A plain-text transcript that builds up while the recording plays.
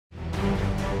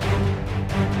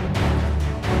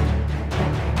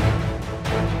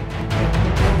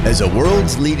As a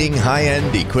world's leading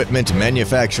high-end equipment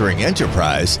manufacturing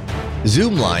enterprise,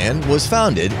 ZOOMLION was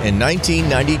founded in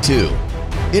 1992.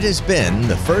 It has been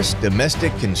the first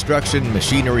domestic construction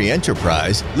machinery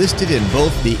enterprise listed in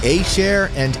both the A-share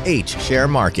and H-share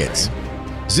markets.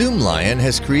 ZOOMLION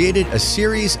has created a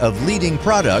series of leading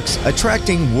products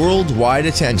attracting worldwide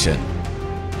attention.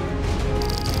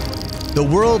 The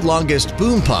world's longest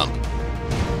boom pump,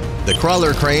 the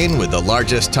crawler crane with the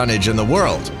largest tonnage in the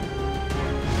world,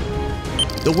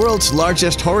 the world's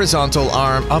largest horizontal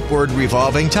arm upward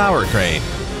revolving tower crane,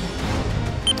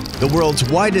 the world's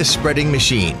widest spreading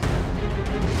machine,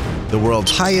 the world's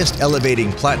highest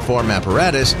elevating platform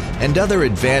apparatus, and other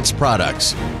advanced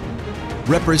products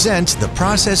represent the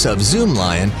process of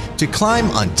ZOOMLION to climb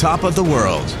on top of the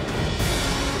world.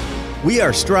 We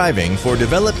are striving for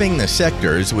developing the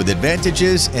sectors with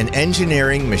advantages in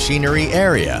engineering machinery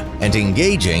area and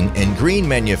engaging in green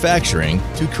manufacturing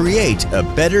to create a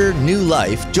better new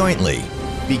life jointly.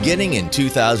 Beginning in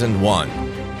 2001,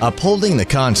 upholding the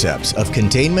concepts of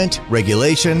containment,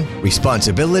 regulation,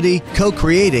 responsibility,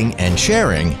 co-creating, and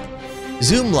sharing,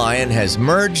 ZOOMLION has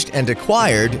merged and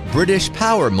acquired British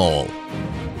Power Mole,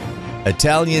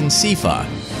 Italian SIFA,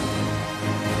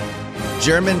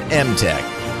 German MTech,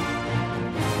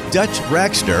 Dutch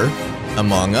Rackster,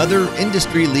 among other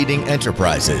industry-leading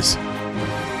enterprises.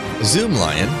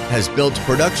 ZOOMLION has built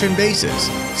production bases,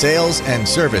 sales and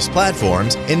service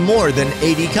platforms in more than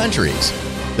 80 countries.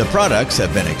 The products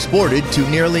have been exported to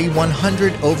nearly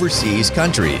 100 overseas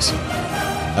countries.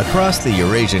 Across the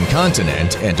Eurasian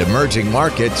continent and emerging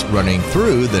markets running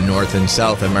through the North and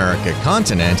South America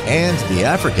continent and the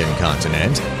African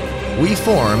continent, we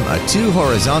form a 2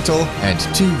 horizontal and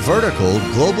 2 vertical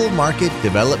global market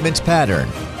development pattern.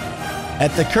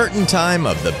 At the curtain time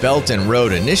of the Belt and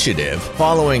Road Initiative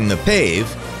following the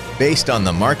PAVE, based on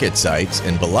the market sites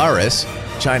in Belarus,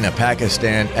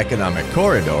 China-Pakistan Economic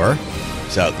Corridor,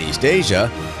 Southeast Asia,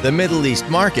 the Middle East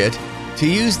market, to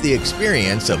use the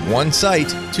experience of one site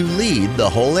to lead the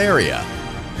whole area,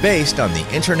 based on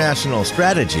the international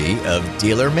strategy of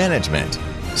dealer management,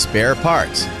 spare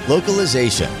parts,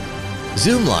 localization.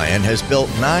 ZOOMLION has built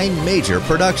 9 major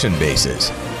production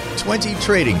bases, 20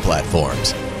 trading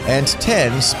platforms, and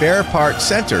 10 spare part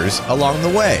centers along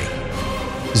the way.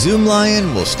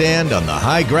 ZOOMLION will stand on the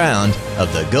high ground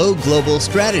of the Go Global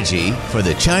strategy for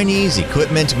the Chinese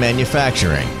equipment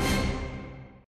manufacturing.